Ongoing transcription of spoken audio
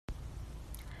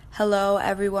Hello,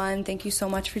 everyone. Thank you so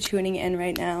much for tuning in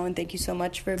right now, and thank you so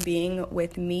much for being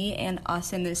with me and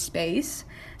us in this space.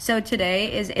 So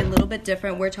today is a little bit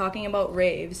different. We're talking about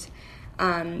raves.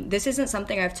 This isn't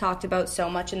something I've talked about so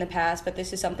much in the past, but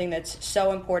this is something that's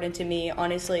so important to me.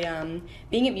 Honestly,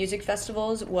 being at music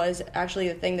festivals was actually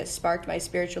the thing that sparked my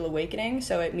spiritual awakening,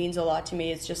 so it means a lot to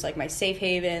me. It's just like my safe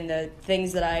haven, the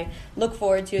things that I look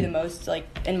forward to the most, like,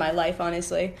 in my life,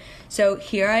 honestly. So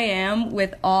here I am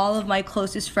with all of my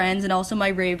closest friends and also my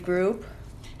rave group.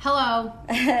 Hello.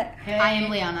 Hey. I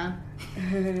am Liana.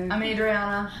 I'm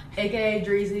Adrianna, a.k.a.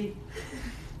 Dreezy.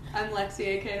 I'm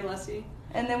Lexi, a.k.a. Lexi.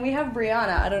 And then we have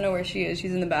Briana. I don't know where she is.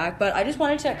 She's in the back. But I just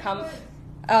wanted to come...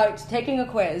 taking a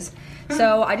quiz.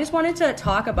 So I just wanted to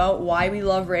talk about why we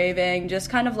love raving, just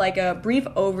kind of like a brief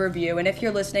overview. And if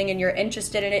you're listening and you're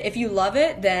interested in it, if you love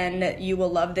it, then you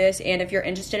will love this. And if you're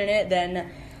interested in it,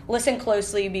 then listen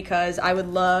closely, because I would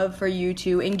love for you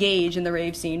to engage in the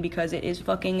rave scene, because it is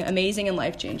fucking amazing and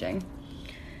life-changing.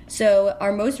 So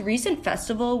our most recent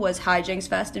festival was Hijinks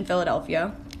Fest in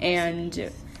Philadelphia.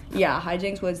 And... yeah,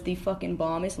 Hijinks was the fucking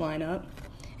bombest lineup.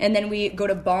 And then we go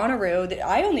to Bonnaroo.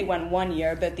 I only went 1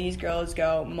 year, but these girls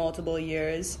go multiple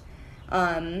years.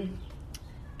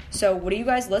 So what do you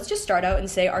guys... let's just start out and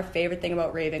say our favorite thing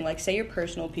about raving. Like, say your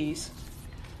personal piece.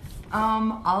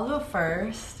 I'll go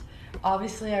first.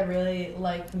 Obviously, I really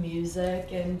like music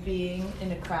and being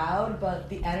in a crowd, but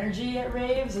the energy at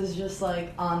raves is just,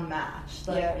 like, unmatched.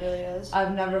 Like, yeah, it really is.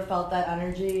 I've never felt that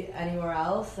energy anywhere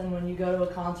else, and when you go to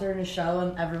a concert and a show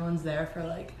and everyone's there for,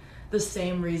 like, the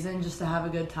same reason, just to have a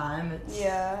good time, it's...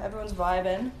 yeah, everyone's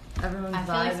vibing. Everyone's I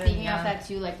feel vibing, like speaking yeah. of that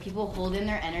too, like people hold in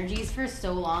their energies for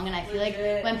so long, and I feel like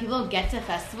when people get to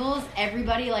festivals,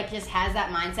 everybody like just has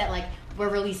that mindset like we're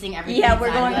releasing everything. Yeah, we're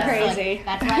inside going of us. crazy. Like,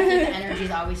 that's why I feel like the energy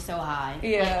is always so high.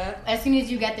 Yeah. Like, as soon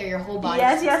as you get there, your whole body.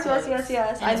 Yes. And I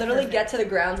it's literally perfect. get to the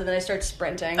grounds and then I start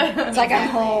sprinting. It's like I'm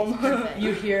home.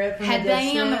 You hear it from the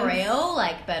Headbanging on the distance. rail,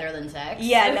 like better than sex.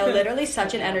 Yeah, no, literally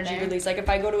such an Out energy there. release. Like, if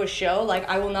I go to a show, like,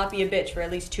 I will not be a bitch for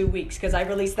at least 2 weeks because I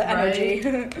release the energy.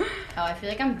 Oh, I feel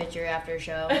like I'm bitcher after a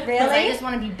show. Really? I just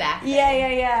want to be back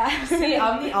there. Yeah. See,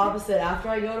 I'm the opposite. After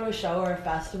I go to a show or a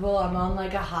festival, I'm on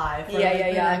like a high for Yeah, like, the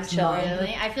I'm next chilling. month.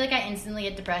 Really? I feel like I instantly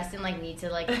get depressed and like need to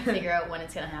like figure out when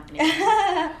it's gonna happen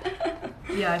again.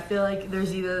 Yeah, I feel like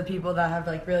there's either the people that have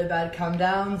like really bad come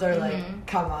downs or like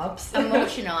come ups.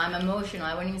 Emotional. I'm emotional.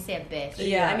 I wouldn't even say a bitch.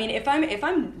 Yeah, I mean, if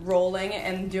I'm rolling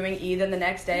and doing E, then the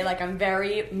next day, like, I'm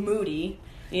very moody,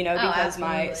 you know, because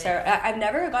absolutely. I've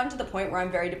never gotten to the point where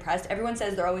I'm very depressed. Everyone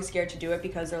says they're always scared to do it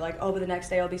because they're like, oh, but the next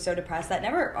day I'll be so depressed. That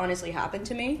never honestly happened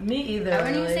to me. Me either. I wouldn't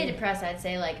even really. say depressed. I'd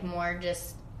say like more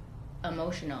just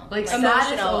emotional. Like Emotional,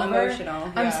 sad it's over. emotional,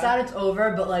 I'm yeah. sad it's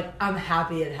over, but like I'm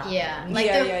happy it happened. Yeah, like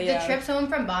Yeah. the trips home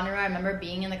from Bonnaroo, I remember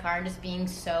being in the car and just being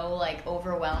so like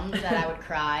overwhelmed that I would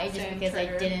cry just Same, because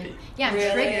triggered. I didn't. Yeah, I'm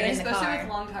Really? triggered in the Especially car. with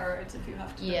long car rides if you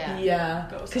have to. Yeah. Yeah,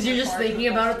 Go because you're just somewhere far thinking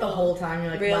to the about it the festival. whole time.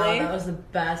 You're like, Really? wow, that was the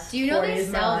best. Do you know 4 they days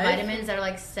of my sell life. vitamins that are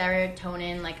like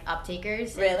serotonin like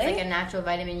uptakers? Really? It's like a natural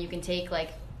vitamin you can take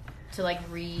like to like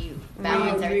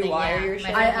rebalance everything. rewire Yeah. your My shit.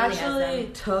 friend I really has actually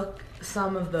them. took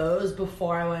some of those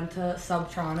before I went to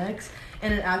Subtronics,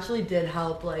 and it actually did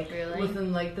help. Like Really?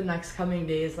 within like the next coming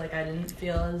days, like I didn't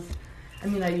feel as. I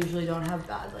mean, I usually don't have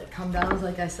bad like come downs,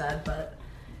 like I said, but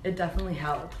it definitely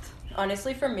helped.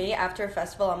 Honestly, for me, after a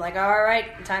festival, I'm like, all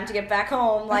right, time to get back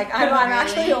home. Like, I'm Really?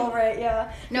 actually over it,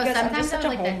 yeah. No, Because I'm sometimes just such I a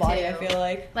was like that homebody, too. I feel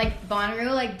like. Like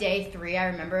Bonnaroo, like day 3, I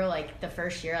remember like the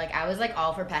first year, like I was like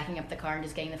all for packing up the car and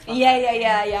just getting the fuck out.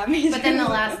 Yeah, me too. But then the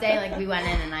last day, like we went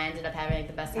in and I ended up having like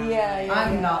the best time. Yeah, of my life.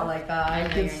 I'm not like that. I I know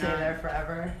could you're stay not. there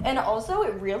forever. And also,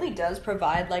 it really does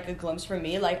provide, like, a glimpse for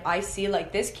me. Like, I see,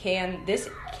 like, this can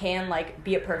like,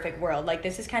 be a perfect world. Like,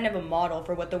 this is kind of a model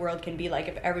for what the world can be like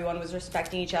if everyone was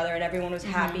respecting each other and everyone was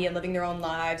happy and living their own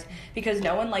lives. Because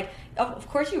no one, like, of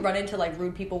course you run into, like,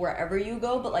 rude people wherever you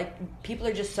go, but, like, people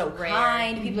are just so Rare.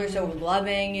 kind. People are so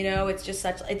loving, you know? It's just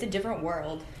it's a different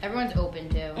world. Everyone's open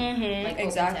to. Like, open to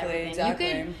Exactly, everything.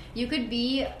 exactly. You could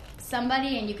be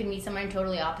somebody and you could meet someone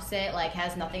totally opposite, like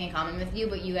has nothing in common with you,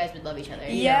 but you guys would love each other.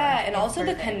 Yeah, and It's also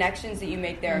perfect. the connections that you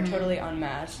make there are totally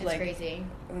unmatched. It's like, crazy.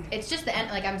 It's just the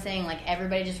end. Like I'm saying, like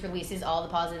everybody just releases all the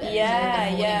positive energy. Yeah, that they're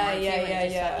holding yeah, on to, yeah, and yeah, it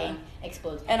just yeah. fucking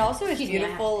explodes. And also it's Excuse me, I have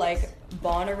beautiful, to like, fix.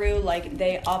 Bonnaroo, like,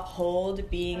 they uphold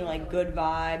being, like, good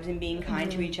vibes and being kind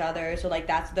to each other. So, like,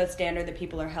 that's the standard that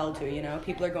people are held to, you know?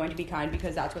 People are going to be kind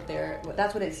because that's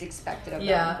what is expected of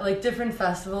Yeah, them. like different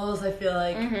festivals, I feel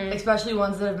like, especially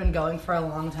ones that have been going for a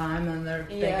long time and they're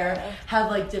bigger, Yeah. have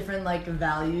like different like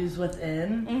values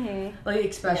within. Like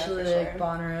especially Yeah, for like sure.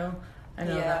 Bonnaroo. I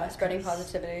know Yeah, that. spreading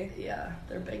positivity. Yeah,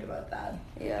 they're big about that.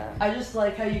 Yeah. I just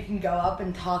like how you can go up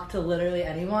and talk to literally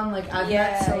anyone. Like, I've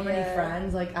met so many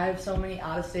friends. Like, I have so many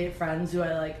out-of-state friends who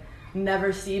I, like,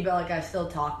 never see, but, like, I still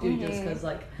talk to just because,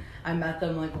 like, I met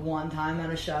them, like, one time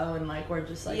at a show, and, like, we're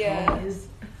just, like, homies.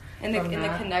 And the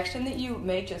connection that you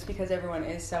make just because everyone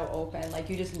is so open. Like,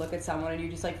 you just look at someone and you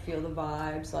just, like, feel the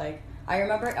vibes. Like, I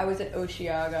remember I was at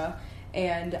Osheaga,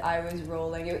 and I was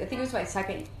rolling. I think it was my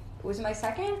second... Was it my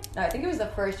second? No, I think it was the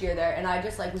first year there, and I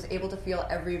just, like, was able to feel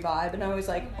every vibe, and I was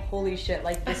like, holy shit,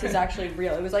 like, this is actually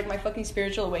real. It was, like, my fucking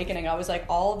spiritual awakening. I was like,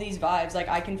 all of these vibes, like,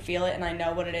 I can feel it, and I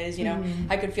know what it is, you know?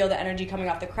 I could feel the energy coming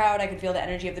off the crowd. I could feel the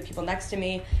energy of the people next to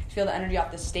me, feel the energy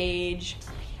off the stage.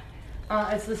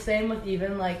 It's the same with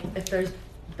even, like, if there's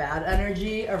bad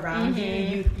energy around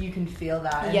you can feel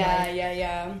that. And,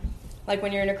 Yeah. Like,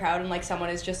 when you're in a crowd and, like, someone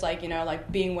is just, like, you know,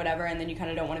 like, being whatever, and then you kind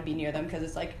of don't want to be near them because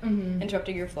it's, like,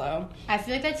 interrupting your flow. I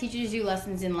feel like that teaches you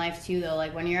lessons in life, too, though.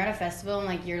 Like, when you're at a festival and,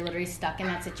 like, you're literally stuck in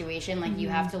that situation, like, you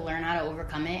have to learn how to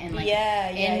overcome it. And, like,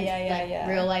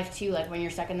 real life, too. Like, when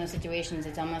you're stuck in those situations,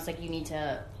 it's almost like you need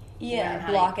to...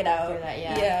 block it out.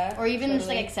 That, or even just,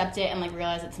 like, accept it and, like,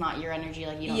 realize it's not your energy.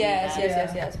 Like, you don't need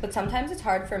that. Yes. But sometimes it's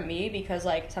hard for me because,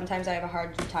 like, sometimes I have a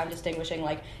hard time distinguishing,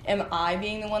 like, am I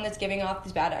being the one that's giving off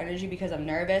this bad energy because I'm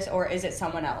nervous, or is it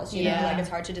someone else? You know, like, it's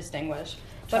hard to distinguish.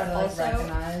 But to, also, like,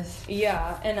 recognize.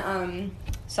 Yeah, and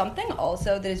something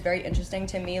also that is very interesting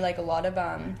to me, like, a lot of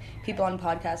people on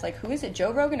podcasts, like, who is it,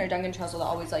 Joe Rogan or Duncan Trussell, that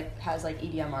always, like, has, like,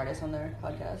 EDM artists on their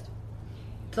podcast?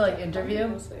 To, like, interview?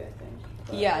 Mostly, I think.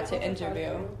 Yeah, to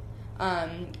interview.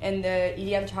 And the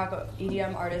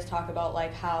EDM artists talk about,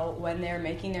 like, how when they're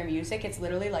making their music, it's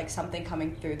literally, like, something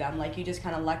coming through them. Like, you just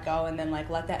kind of let go and then, like,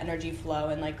 let that energy flow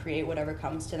and, like, create whatever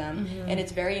comes to them. And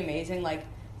it's very amazing, like,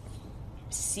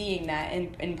 seeing that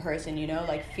in person, you know?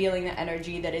 Like, feeling the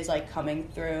energy that is, like, coming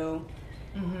through,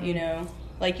 you know?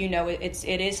 Like, you know, it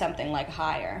is something, like,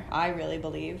 higher, I really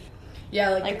believe.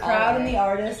 Yeah, like the crowd and the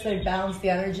artist, they bounce the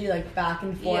energy, like, back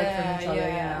and forth from each other,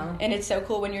 you know? And it's so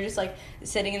cool when you're just, like,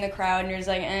 sitting in the crowd and you're just,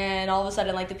 like, and all of a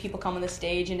sudden, like, the people come on the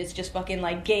stage and it's just fucking,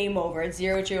 like, game over. It's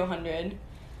 0 to 100.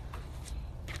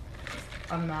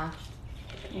 Unmatched.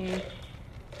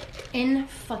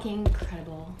 In-fucking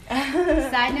incredible.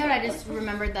 Side note, I just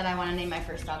remembered that I want to name my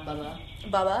first dog Bubba.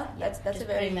 Bubba? That's just a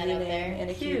very putting that cute out name there. and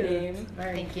a cute name.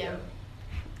 Thank you.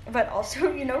 But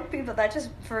also, you know, people, that just,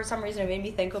 for some reason, it made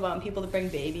me think about people that bring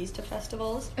babies to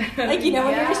festivals. Like, you know,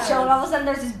 when you're just chilling, all of a sudden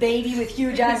there's this baby with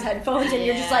huge-ass headphones, and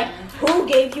you're just like, who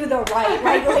gave you the right?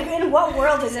 Like, in what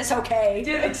world is this okay?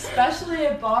 Dude, especially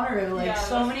at Bonnaroo, like,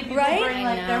 so many people bring,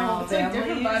 like, their whole It's like families.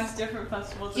 different vibes, different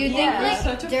festivals. Do you think, like,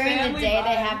 Such a during the family day vibe.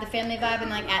 they have the family vibe,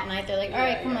 and, like, at night they're like, all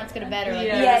right, come on, let's go to bed, or, like,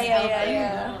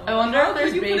 Yeah. I wonder How if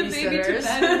there's could you put a baby to babysitters.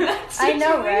 bed in that I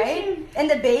know, situation? right? And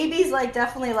the baby's, like,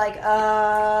 definitely,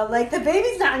 like the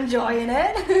baby's not enjoying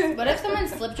it. What if someone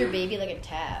slipped your baby like a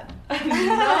tab? No.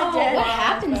 What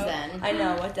happens then? I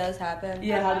know, what does happen?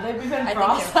 Yeah, how do they even I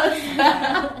process think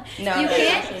that? No, You that's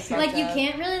can't, actually fucked like, you up.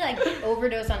 can't really, like,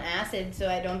 overdose on acid, so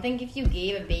I don't think if you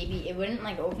gave a baby, it wouldn't,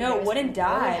 like, overdose. No, it wouldn't What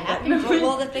die. would But, happen?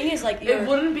 well, the thing is, like, It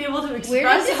wouldn't be able to express Where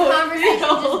does this how it conversation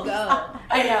just feels. go?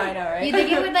 I know, right? You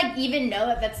think it would, like, even know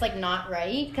if that's, like, not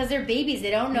right? Because they're babies,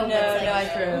 they don't know what's,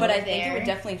 like, true. But I think it there. would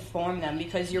definitely form them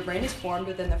because your brain is formed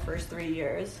within the first 3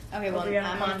 years. Okay, well, Briana,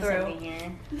 I'm come on through. something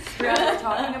here. Briana, we're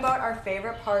talking about our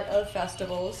favorite part of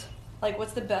festivals. Like,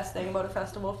 what's the best thing about a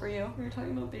festival for you? We were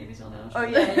talking about babies on Ash. Oh,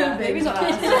 yeah. Babies on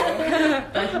acid.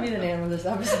 That could be the name of this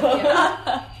episode.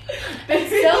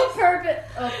 It's so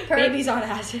perfect. Oh, Babies on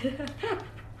acid.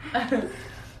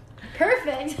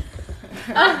 Perfect.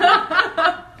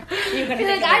 You're gonna You're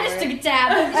like, think I of just the took word. a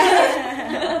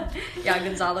tab. Yeah,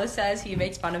 Gonzalo says he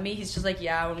makes fun of me. He's just like,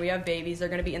 yeah, when we have babies, they're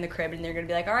gonna be in the crib and they're gonna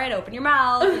be like, all right, open your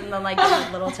mouth, and then like give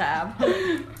a little tab.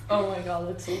 Oh my god,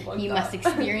 that's so fucked You up. must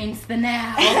experience the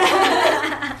now.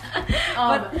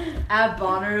 At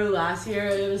Bonnaroo last year,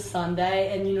 it was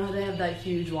Sunday, and you know how they have that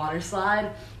huge water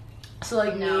slide? So,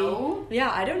 like, No. Yeah,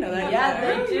 I don't know that. Yeah,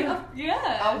 either. they do.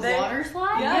 Yeah. A water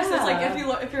slide? Yeah, so it's like Yeah.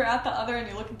 if you're at the other and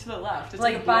you're looking to the left, it's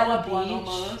Like, a by blow-up the one beach,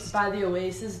 almost. by the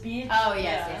Oasis beach. Oh,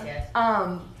 yes.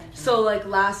 So, like,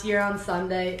 last year on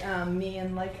Sunday, me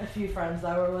and, like, a few friends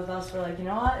that were with us were like, you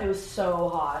know what? It was so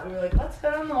hot. We were like, let's go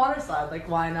on the water slide. Like,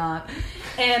 why not?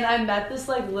 And I met this,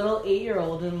 like, little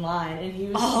 8-year-old in line, and he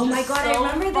was Oh just my God, I so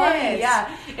remember funny. this.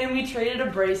 Yeah, and we traded a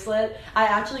bracelet. I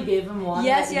actually gave him one.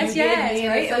 Yes, that yes, you gave yes, me, and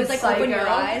right? it It was said like, open your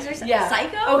Psycho. eyes or something. Yeah.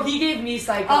 Psycho? Oh, he gave me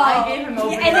Psycho. I gave him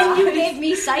open and your then you eyes. gave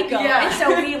me Psycho. Yeah. And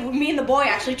so me and the boy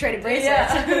actually traded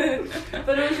bracelets. Yeah.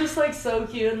 But it was just, like, so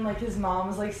cute, and, like, his mom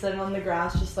was, like, sitting on the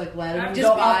grass just, like, like letting them Just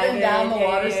go up and vibing, down the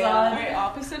water slide. Wait,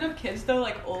 opposite of kids though,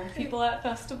 like old people at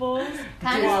festivals.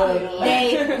 Kind of.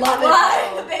 They love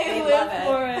it. They live love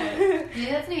for it. Do you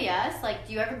think that's gonna be us? Like,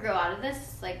 do you ever grow out of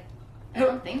this? Like, I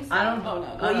don't think so. I don't. Oh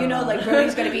no. Well, you know, like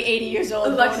Brody's gonna be 80 years old.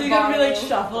 Lexi's gonna be like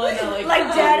shuffling. shuffling and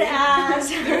Like dead ass.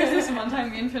 There was this one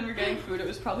time me and Finn were getting food. It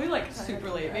was probably like super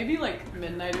late, maybe like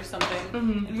midnight or something.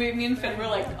 Mm-hmm. And me and Finn were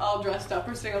like all dressed up.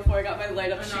 We're sitting on the floor. I got my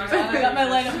light up shoes on. I got my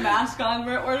light up mask on.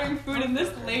 We're ordering food, and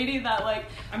this lady that like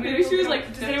maybe she was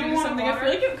like 50 or something. I feel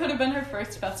like it could have been her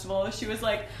first festival. She was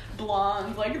like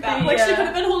blonde, like that. Like she could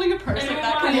have been holding a purse like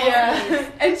that kind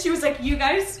of. And she was like, "You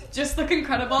guys just look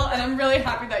incredible, and I'm really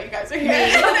happy that you guys are here."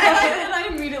 And I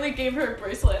immediately gave her a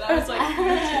bracelet. I was like,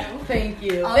 "You too." Thank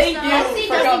you. Also, Thank you. Lexi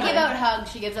for doesn't coming. give out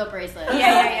hugs. She gives out bracelets.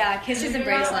 Yeah. Kisses and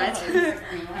bracelets. Bracelets.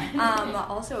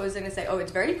 Also, I was gonna say,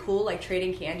 it's very cool, like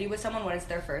trading candy with someone when it's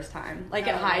their first time. Like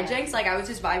at Oh, yeah. hijinks, like I was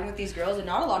just vibing with these girls, and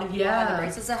not a lot of people had the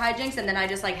bracelets at hijinks, and then I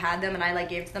just like had them, and I like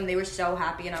gave to them. They were so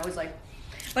happy, and I was like.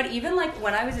 But even like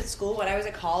when I was at school, when I was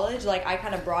at college, like I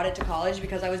kind of brought it to college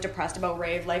because I was depressed about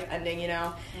Rave Life ending, you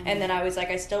know. Mm-hmm. And then I was like,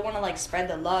 I still want to like spread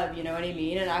the love, you know what I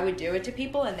mean? And I would do it to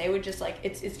people, and they would just like,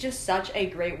 it's just such a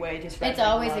great way to spread. It's like,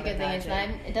 always love a good and thing. It's not.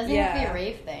 magic. It doesn't have to be a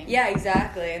rave thing. Yeah,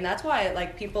 exactly. And that's why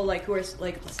like people like who are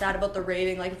like sad about the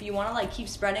raving, like if you want to like keep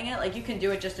spreading it, like you can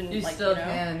do it just in You like still you know.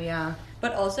 can, yeah.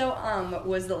 But also,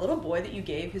 was the little boy that you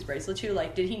gave his bracelet to,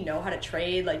 like, did he know how to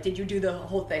trade? Like, did you do the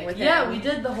whole thing with him? Yeah, we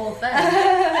did the whole thing.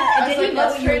 And I was did like, he know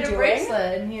let's what you were trade a doing?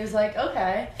 bracelet, and he was like,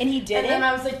 okay. And he did And it? then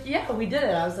I was like, yeah, we did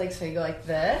it. I was like, so you go like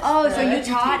this. Oh, so this.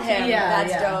 you taught him. Yeah,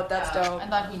 That's yeah. dope. That's dope. I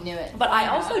thought he knew it. But I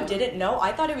also didn't know.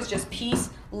 I thought it was just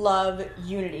peace, love,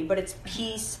 unity. But it's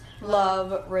peace,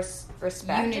 love,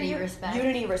 respect. Unity, respect.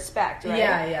 Unity, respect, right?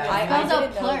 Yeah, yeah. I Spells out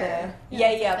didn't know plur. the...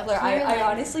 Yeah, The plur. plur, I like,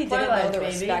 honestly didn't plur know life, the baby.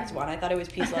 respect one. I thought it was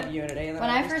peace, love, unity. And then When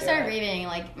I I just first do started it. raving,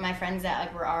 like my friends that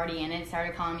like were already in it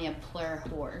started calling me a plur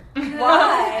whore. I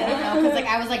Why? don't know, because like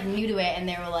I was like new to it, and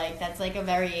they were like, "That's like a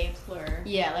very Plur.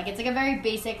 yeah, like it's like a very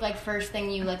basic like first thing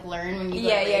you like learn when you go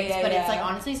Yeah, to yeah, raves, yeah, but yeah. it's like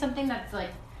honestly something that's like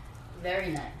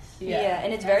very nice." Yeah,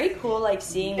 and it's very cool, like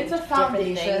seeing It's a different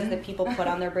things foundation. that people put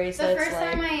on their The bracelets. first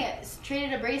like, time I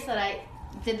traded a bracelet, I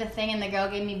did the thing, and the girl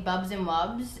gave me bubs and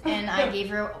wubs, and I gave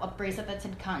her a bracelet that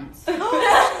said cunts. And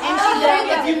she literally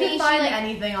looked You at me, can she find like,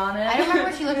 anything on it. I don't remember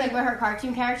what she looked like, but her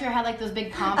cartoon character had like those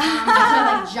big pom-poms, and she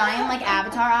had like giant like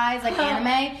avatar eyes, like anime,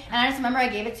 and I just remember I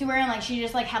gave it to her, and like she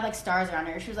just like had like stars around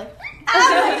her. She was like, Oh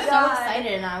I my was so God.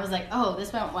 excited, and I was like, oh,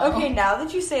 this went well. Okay, now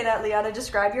that you say that, Liana,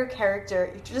 describe your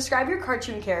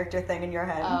cartoon character thing in your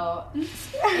head. Oh,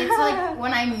 it's like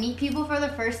when I meet people for the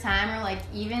first time, or like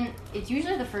even it's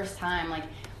usually the first time. Like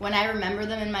when I remember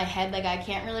them in my head, like I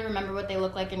can't really remember what they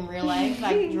look like in real life.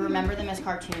 I remember them as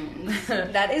cartoons.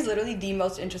 That is literally the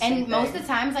most interesting And thing. most of the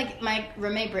times, like my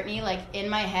roommate Brittany, like in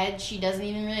my head, she doesn't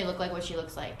even really look like what she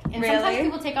looks like. And Really? sometimes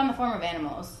people take on the form of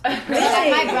animals. Really?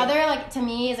 Like, my brother, like to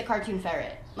me, is a cartoon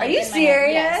ferret. Are Like, you in my head.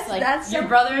 serious? Yes, like, That's Your so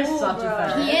brother is cool, such a bro.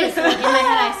 ferret. he is. Like, in my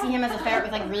head, I see him as a ferret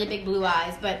with like really big blue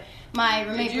eyes. But my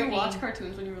roommate Did you Brittany, watch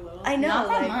cartoons when you were little? I know. not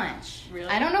that like, much. Really?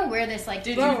 I don't know where this like.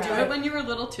 Did came you do from. it when you were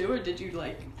little too, or did you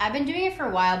like? I've been doing it for a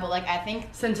while, but like I think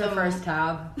Since the first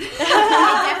tab. it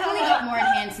definitely got more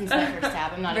enhanced since the first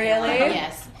tab. I'm not even Really? lying.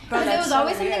 Yes, Bro, because it that's was so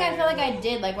always something I weird. feel like I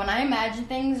did. Like when I imagine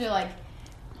things or like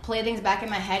play things back in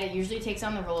my head, it usually takes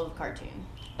on the role of a cartoon.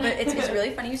 But it's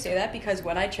really funny you say that because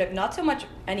when I trip, not so much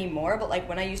anymore, but like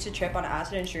when I used to trip on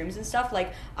acid and shrooms and stuff,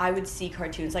 like I would see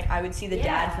cartoons. Like I would see the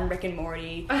dad from Rick and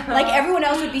Morty. Like everyone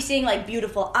else would be seeing like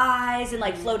beautiful eyes and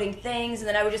like floating things, and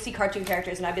then I would just see cartoon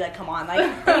characters, and I'd be like, come on, like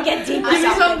let me get deep with Give me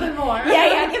something. something more.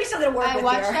 Yeah, give me something to work I with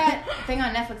watched here. that thing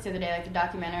on Netflix the other day, like the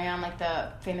documentary on like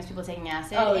the famous people taking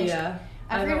acid. Oh, and yeah.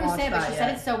 I forget haven't who said it, but watched she that said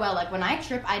yet. it so well. Like when I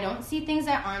trip, I don't see things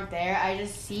that aren't there. I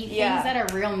just see things Yeah. that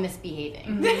are real misbehaving.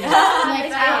 Mm-hmm. Like I like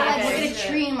Exactly. look at a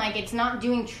tree and like it's not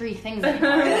doing tree things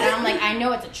anymore. And I'm like, I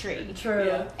know it's a tree, True.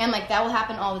 Yeah. and like that will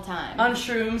happen all the time. On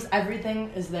shrooms,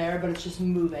 everything is there, but it's just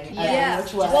moving. Yeah. every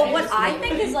which way. Well, what I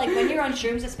think is like when you're on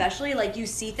shrooms, especially, like you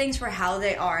see things for how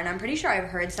they are, and I'm pretty sure I've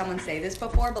heard someone say this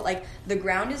before, but like the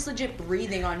ground is legit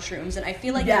breathing on shrooms, and I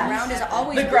feel like Yes. the ground is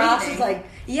always The grass breathing. is like-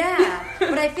 yeah,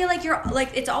 but I feel like you're like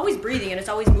it's always breathing and it's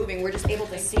always moving. We're just able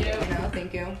to see it, you know.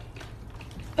 Thank you.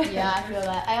 Yeah, I feel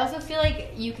that. I also feel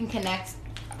like you can connect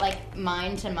like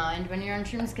mind to mind when you're on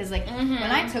shrooms because like when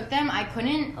I took them, I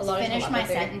couldn't A lot of finish my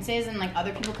telepathy. sentences and like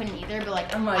other people couldn't either. But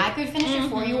like I'm like, I could finish it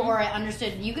for you, or I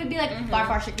understood. You could be like bar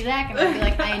far shikdak, and I'd be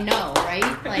like I know, right?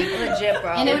 Like Legit,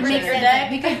 bro. and it would make Legit. sense.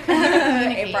 Like, we could A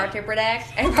communicate. particular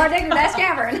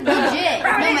cavern. Legit.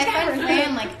 No, my Cavern. friend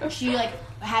Fran, like, she like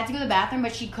had to go to the bathroom,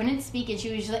 but she couldn't speak, and she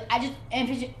was just like, I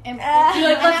was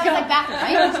like, bathroom,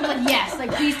 right? And she was like, yes,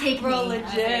 like please take me.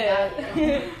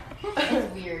 Legit.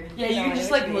 It's weird. Yeah, you can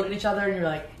just like look at each other and you're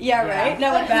like, yeah, right?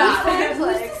 No, but it's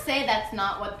who's to say that's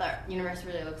not what the universe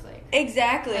really looks like?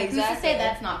 Exactly. Who's to say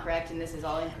that's not correct and this is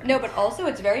all incorrect? No, but also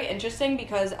it's very interesting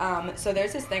because so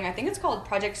there's this thing, I think it's called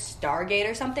Project Stargate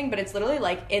or something, but it's literally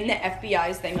like in the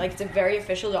FBI's thing, like it's a very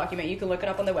official document. You can look it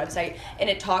up on the website,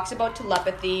 and it talks about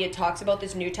telepathy. It talks about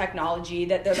this new technology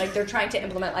that they're trying to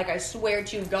implement. Like I swear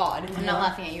to God, I'm not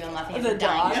laughing at you. I'm laughing at the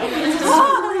dog.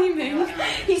 Screaming.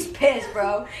 He's pissed,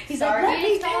 bro. He's Stargate like,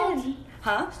 is called?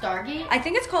 Huh? Stargate? I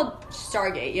think it's called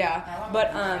Stargate, yeah.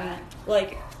 But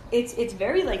like it's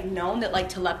very like known that like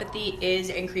telepathy is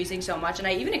increasing so much, and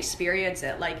I even experience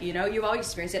it. Like, you know, you've always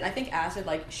experienced it. And I think acid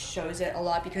like shows it a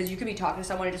lot because you could be talking to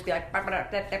someone and just be like,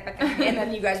 and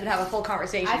then you guys would have a full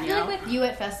conversation. I feel like with you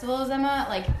at festivals, Emma,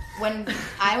 like when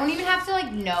I don't even have to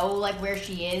like know like where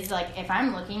she is. Like if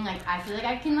I'm looking, like I feel like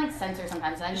I can like sense her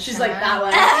sometimes. And I just she's like that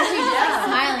way. She's just like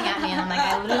smiling at me, and I'm like,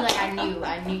 I literally like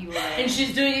I knew you were there. And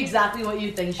she's doing exactly what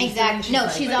you think she's doing. Exactly. No,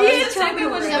 she's like, always It's the same way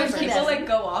when people does. like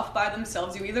go off by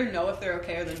themselves. You either know if they're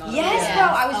okay or they're not. Yes, okay. bro.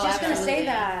 I was Oh, just gonna absolutely. say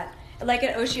that. Like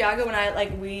at Oshiaga,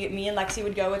 when me and Lexi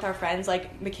would go with our friends,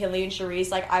 like McKinley and Charisse,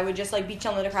 like I would just like be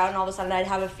chilling in the crowd, and all of a sudden I'd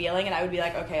have a feeling, and I would be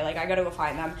like, okay, like I gotta go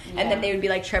find them, and then they would be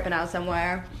like tripping out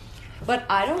somewhere. But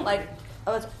I don't like.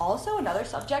 Oh, it's also another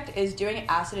subject is doing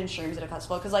acid and shrooms at a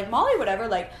festival, because like Molly, whatever,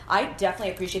 like I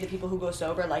definitely appreciate the people who go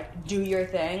sober, like do your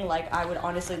thing. Like I would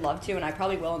honestly love to, and I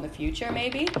probably will in the future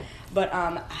maybe. But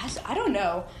I don't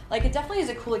know. Like it definitely is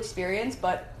a cool experience,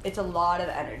 but it's a lot of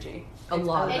energy. A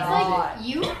lot. It's lot. like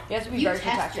you have to be you very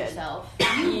test protected. yourself. You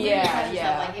literally test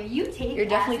yourself. Like if you take You're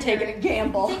definitely acid taking or a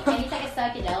gamble. you take any type of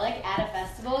psychedelic at a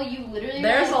festival, you literally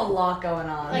There's like, a lot going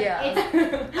on. like, Yeah.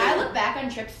 it's, I look back on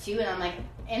trips too, and I'm like,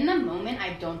 in the moment,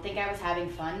 I don't think I was having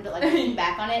fun, but like looking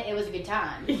back on it, it was a good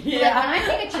time. Yeah. Like when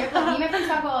I take a trip, like me and my friends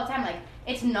talk about all the time, like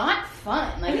it's not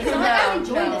fun. Like it's not like I'm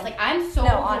enjoying this. Like I'm so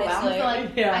overwhelmed, honestly. so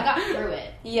like I got through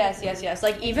it. Yes.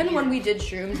 Like even when we did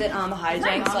shrooms at Is my Hijinks, mom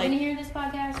like gonna hear this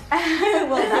podcast?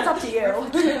 well, that's up to you.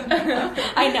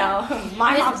 I know.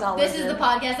 My mom's not This is the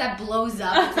podcast that blows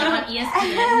up. It's like on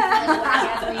ESPN for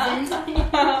podcast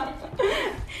reasons.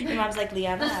 Your mom's like,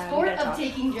 Liana. The sport of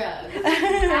taking drugs.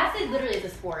 Acid literally is a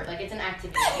sport. Like it's an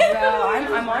activity. Bro,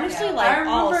 I'm honestly like I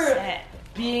all remember set.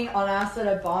 being on acid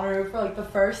at Bonnaroo for like the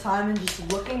first time and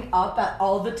just looking up at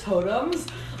all the totems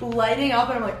lighting up,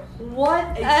 and I'm like, what?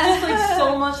 It's just like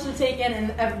so much to take in,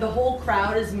 and the whole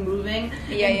crowd is moving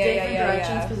in different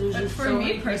directions because there's But just for so me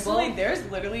many personally, people.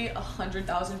 there's literally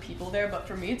 100,000 people there. But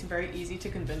for me, it's very easy to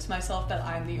convince myself that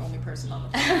I'm the only person on the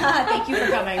planet. Thank you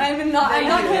for coming. I'm not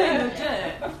kidding,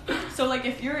 legit. So like,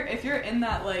 if you're in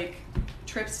that like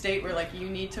trip state where like you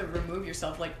need to remove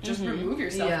yourself, like just remove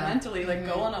yourself mentally, like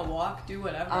go on a walk, do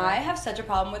whatever. I have such a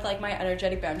problem with like my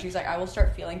energetic boundaries. Like I will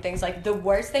start feeling things. Like the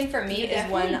worst thing for me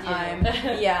is when I'm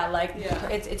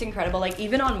it's incredible. Like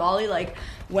even on Molly, like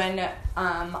when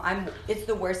it's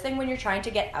the worst thing when you're trying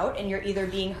to get out and you're either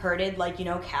being herded like, you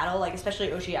know, cattle, like especially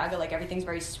Oshiaga, like everything's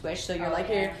very swish, so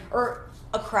you're or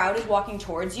a crowd is walking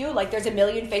towards you, like there's a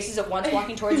million faces at once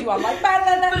walking towards you. I'm like,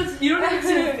 But you don't even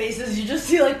see the faces, you just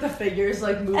see like the figures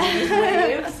like moving as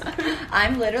waves.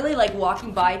 I'm literally like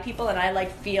walking by people and I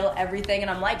like feel everything and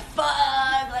I'm like, fuck,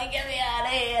 like get me out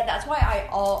of here. That's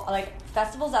why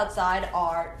festivals outside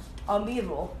are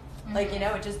unbeatable. Like, you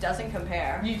know, it just doesn't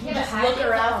compare. You can Yeah, just but look Hijinks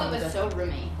around. also was so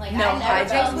roomy. Like No, I never Hijinks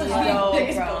felt was so so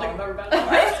biggest bro. building I've ever been in.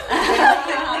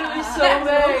 Right? So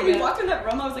When we big. walked in that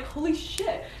room, I was like, holy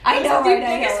shit. I It was know, the right? I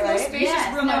know, biggest, most right? spacious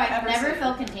Yes, room no, I've I ever never seen.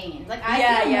 felt contained. Like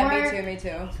I feel more me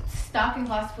too. stuck and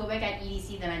claustrophobic at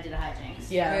EDC than I did at Hijinks.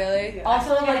 Yeah. Really? Yeah.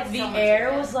 Also, I feel like like the so much air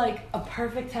of it. was like a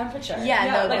perfect temperature.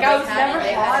 Yeah, no, like they I was had never it.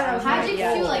 They hot. had I was it. never Hijinks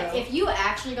Yeah. too, like if you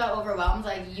actually got overwhelmed,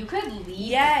 like you could leave.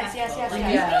 Yes, the yes, festival. yes,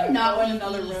 Like, yes. You cannot Go in leave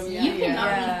another EDC. room, You yeah. cannot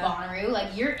Yeah. leave Bonnaroo.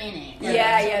 Like you're in it.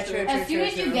 Yeah, Like, true. as soon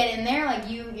as you get in there, like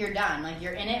you're done. Like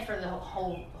you're in it for the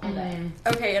whole day.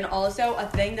 Okay, and also a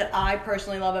thing that I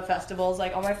personally love at festivals,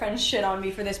 like all my friends shit on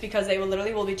me for this because they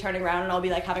will be turning around and I'll be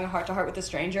like having a heart to heart with a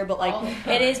stranger, but like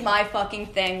it is my fucking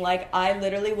thing. Like I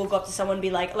literally will go up to someone and be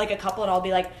like a couple, and I'll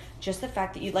be like, just the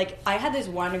fact that you like, I had this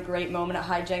one great moment at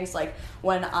Hijinks, like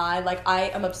when I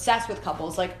am obsessed with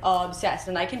couples, like obsessed,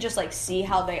 and I can just like see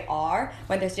how they are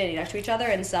when they're standing next to each other,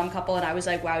 and some couple, and I was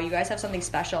like, wow, you guys have something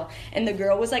special, and the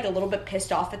girl was like a little bit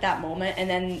pissed off at that moment, and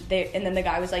then the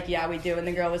guy was like, yeah, we do, and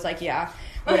the girl was like, yeah,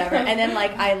 whatever. And then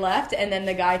like I left, and then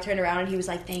the guy turned around and he was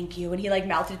like, thank you, and he like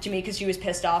mouthed it to me because she was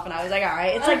pissed off, and I was like, all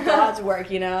right, it's like God's work,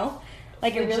 you know.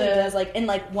 Like, it really does. Like, and,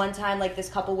 like, one time, like, this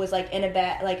couple was, like, in a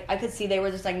bed. Like, I could see they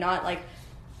were just, like, not, like,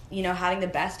 you know, having the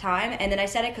best time. And then I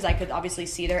said it because I could obviously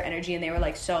see their energy, and they were,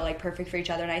 like, so, like, perfect for each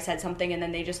other. And I said something, and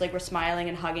then they just, like, were smiling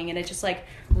and hugging, and it just, like,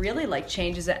 really, like,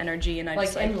 changes the energy. And I like,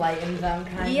 just, like, enlightened them,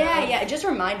 kind of. Yeah, it just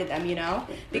reminded them, you know?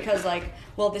 Because, like,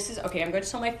 well, this is, okay, I'm going to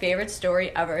tell my favorite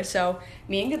story ever. So,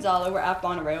 me and Gonzalo were at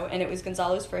Bonnaroo, and it was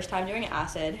Gonzalo's first time doing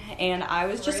acid, and I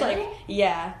was just, Really? like,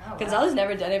 yeah. Oh, wow. Gonzalo's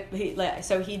never done it.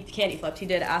 So, he candy flipped. He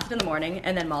did acid in the morning,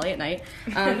 and then Molly at night.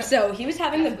 So, he was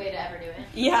having Best way to ever do it.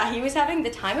 Yeah, he was having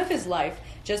the time of his life.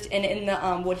 Just in the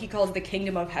what he calls the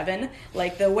kingdom of heaven,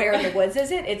 like the where in the woods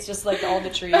is it? It's just like all the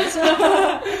trees.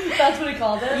 That's what he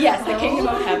called it? Yes, the kingdom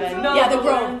of heaven. No, yeah, the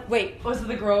grove. Wait. Was it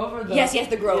the grove or the... Yes,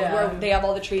 the grove, Yeah. where they have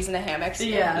all the trees and the hammocks.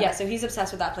 Yeah. Yeah, so he's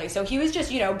obsessed with that place. So he was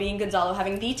just, you know, being Gonzalo,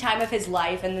 having the time of his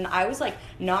life, and then I was, like,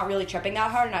 not really tripping that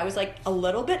hard, and I was, like, a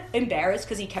little bit embarrassed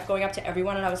because he kept going up to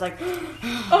everyone, and I was like,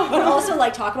 but also,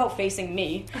 like, talk about facing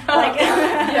me. Like,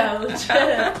 yeah,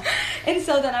 legit. And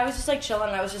so then I was just, like, chilling,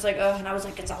 and I was just like, ugh, and I was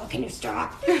like, Gonzalo, can you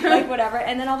stop? Like, whatever.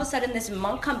 And then all of a sudden, this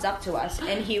monk comes up to us,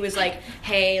 and he was like,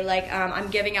 hey, like, I'm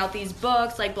giving out these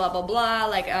books, like, blah, blah, blah,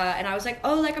 like, and I was like,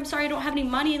 oh, like, I'm sorry, I don't have any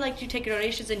money, like, do you take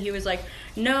donations? And he was like,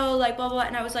 no, like, blah, blah,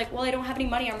 and I was like, well, I don't have any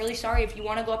money, I'm really sorry, if you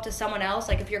want to go up to someone else,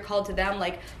 like, if you're called to them,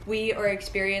 like, we are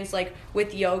experienced, like,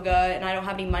 with yoga, and I don't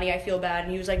have any money, I feel bad.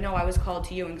 And he was like, no, I was called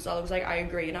to you. And Gonzalo was like, I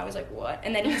agree. And I was like, what?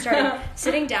 And then he started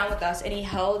sitting down with us, and he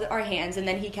held our hands, and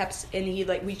then he kept, and he,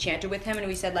 like, we chanted with him, and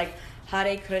we said, like,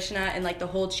 Hare Krishna, and, like, the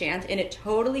whole chant, and it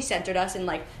totally centered us, and,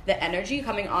 like, the energy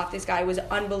coming off this guy was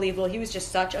unbelievable. He was just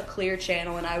such a clear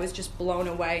channel, and I was just blown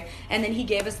away. And then he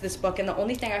gave us this book, and the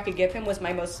only thing I could give him was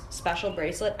my most special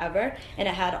bracelet ever, and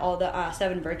it had all the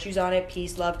 7 virtues on it: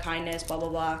 peace, love, kindness, blah, blah,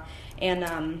 blah.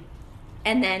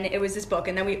 And then it was this book,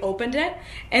 and then we opened it,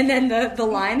 and then the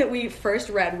line that we first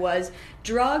read was,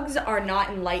 drugs are not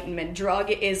enlightenment.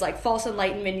 Drug is, like, false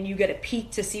enlightenment, and you get a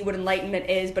peek to see what enlightenment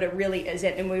is, but it really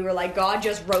isn't. And we were like, God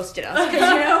just roasted us.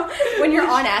 Because, you know, when you're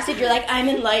on acid, you're like, I'm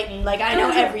enlightened. Like, I know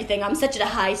everything. I'm such at a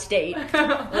high state.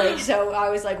 Like, so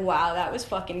I was like, wow, that was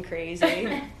fucking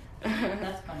crazy.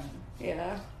 That's funny.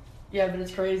 Yeah. Yeah, but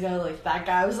it's crazy how, like, that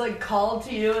guy was, like, called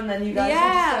to you, and then you guys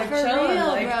Yeah, were just, for like, chilling. real,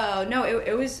 Like, bro. No,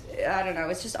 it was, I don't know,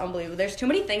 it's just unbelievable. There's too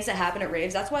many things that happen at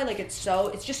raves. That's why, like, it's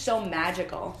just so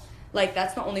magical. Like,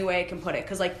 that's the only way I can put it.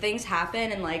 Because, like, things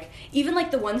happen, and, like, even,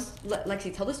 like, the ones,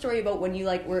 Lexi, tell the story about when you,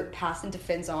 like, were passed into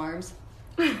Finn's arms.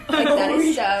 Like, that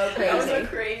is so crazy. That was a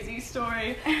crazy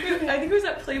story. I think it was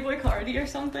at Playboy Cardi or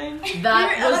something.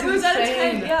 That It was at a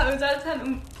tent. insane. Yeah, it was at a tent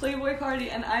in Playboy Cardi,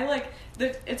 and I, like,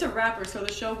 it's a rapper, so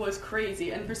the show was crazy,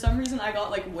 and for some reason I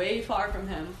got, like, way far from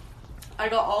him. I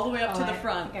got all the way up to the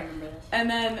front. I can't remember this. And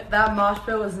then That mosh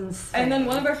pit was insane. And then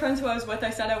one of our friends who I was with, I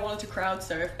said I wanted to crowd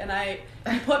surf, and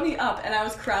he put me up, and I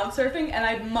was crowd surfing, and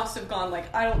I must have gone,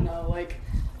 like, I don't know, like,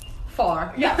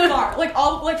 far. yeah, far, like,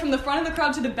 all, like, from the front of the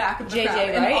crowd to the back of the JJ,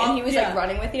 crowd. right? all, And he was, yeah. like,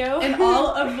 running with you? And all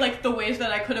of, like, the ways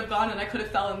that I could have gone, and I could have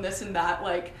fell in this and that,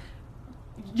 like,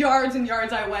 yards and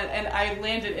yards I went, and I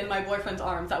landed in my boyfriend's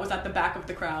arms that was at the back of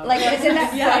the crowd. Like, isn't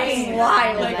that Yes. fucking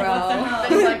wild, Like, bro? what the hell?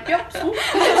 And he's like, yep.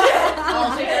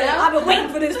 I'll take it out. I've been waiting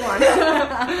for this one.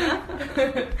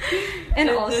 And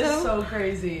It's also, so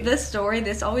crazy. this story,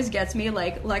 this always gets me.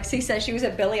 Like, Lexi says she was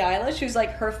at Billie Eilish, who's,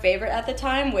 like, her favorite at the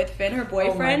time with Finn, her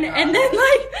boyfriend. God.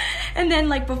 And then,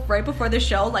 right before the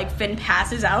show, like, Finn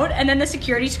passes out, and then the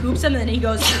security scoops him, and then he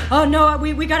goes, oh, no,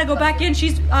 we gotta go back in.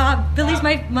 She's, Billie's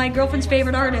my girlfriend's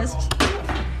favorite artist.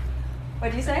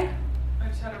 What'd you say? I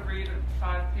just had to read a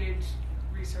 5-page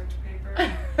research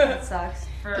paper. That sucks.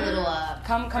 For, A little,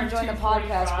 Come for join the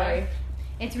podcast, 2:45. Bray.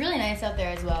 it's really nice out there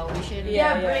as well. We should.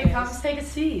 Yeah, Yeah, Bray, yeah, come yes. take a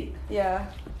seat. Yeah.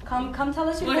 Come tell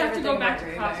us your Well, I favorite have to go thing back about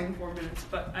to class raving. in 4 minutes,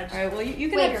 but I just... Alright, well, you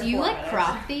can have Wait, your do you 4 like minutes.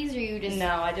 crop these, or you just?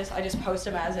 No, I just post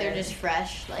them as They're is. just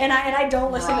fresh. Like, And I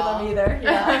don't listen raw. to them either.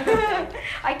 Yeah.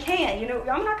 I can't. You know,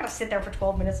 I'm not gonna sit there for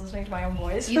 12 minutes listening to my own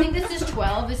voice. You think this is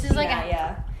 12? This is like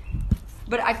yeah.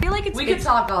 But I feel like We could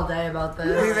talk all day about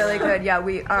this. We really could. Yeah,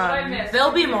 we What I missed,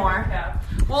 there'll be give me a more. recap.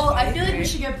 Well, I feel like we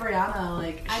should get Briana,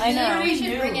 like... I know. feel like we should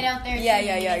New. bring it out there. Yeah, too.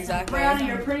 yeah, We yeah, need some exactly. Briana,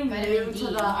 you're pretty Vitamin new D. to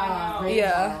the rave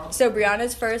Yeah. world. So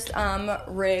Brianna's first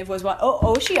rave was what? Oh,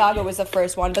 Oshiaga was the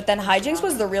first one, but then Hijinks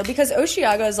was the real because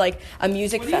Oshiaga is like a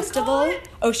music What do you festival. call it?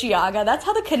 Oshiaga. That's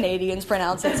how the Canadians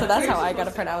pronounce it, so that's how I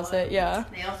gotta pronounce it. Yeah.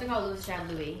 They also call Louis Child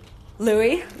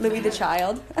Louis. Louis the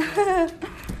Child.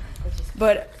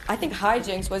 But I think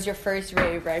Hijinks was your first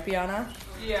rave, right, Briana?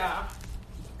 Yeah.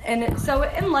 And so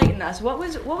enlighten us. What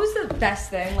was the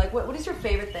best thing? Like, what is your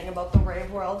favorite thing about the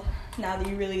rave world now that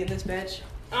you're really in this bitch?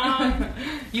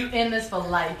 You in this for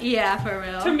life. Yeah, for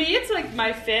real. To me, it's like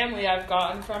my family I've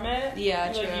gotten from it. Yeah,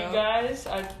 like true. You guys,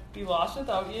 I'd be lost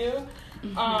without you.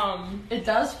 It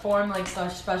does form like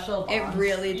such special bonds. It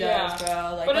really does,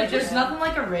 bro. But Like there's nothing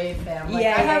like a rave fam. Like,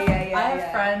 Yeah, I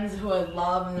have friends who I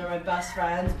love and they're my best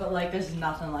friends, but like there's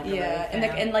nothing like a rave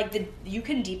fam. and you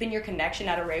can deepen your connection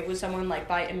at a rave with someone like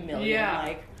by a million. Yeah.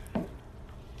 Like,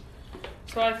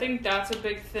 so I think that's a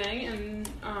big thing, and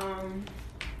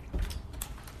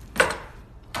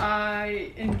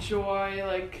I enjoy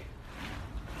like,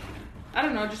 I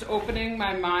don't know, just opening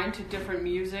my mind to different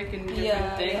music and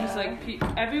different things. Yeah.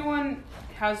 Like everyone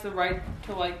has the right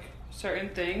to like certain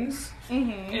things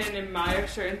and admire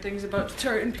certain things about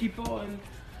certain people, and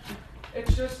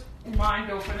it's just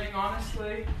mind opening,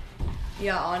 honestly.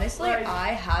 yeah, honestly, Like- I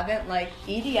haven't, like,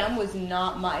 EDM was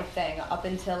not my thing up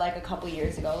until, like, a couple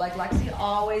years ago. Like, Lexi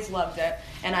always loved it,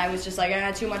 and I was just like, I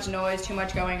had too much noise, too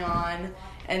much going on,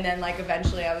 and then, like,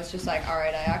 eventually I was just like,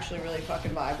 alright, I actually really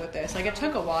fucking vibe with this. Like, it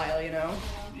took a while, you know?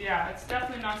 Yeah, it's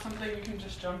definitely not something you can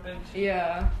just jump into.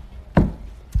 Yeah.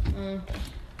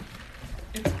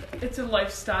 It's a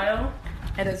lifestyle.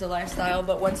 It is a lifestyle,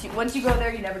 but once you go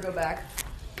there, you never go back.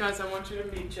 Guys, I want you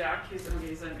to meet Jack. He's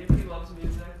amazing. He loves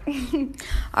music.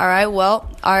 All right, well,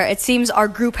 it seems our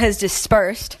group has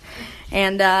dispersed,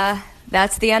 and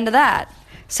that's the end of that.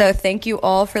 So thank you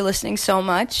all for listening so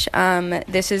much.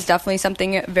 This is definitely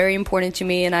something very important to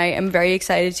me, and I am very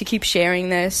excited to keep sharing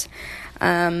this.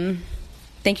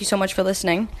 Thank you so much for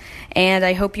listening, and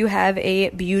I hope you have a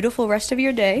beautiful rest of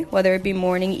your day, whether it be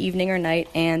morning, evening, or night,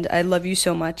 and I love you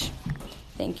so much.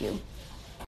 Thank you.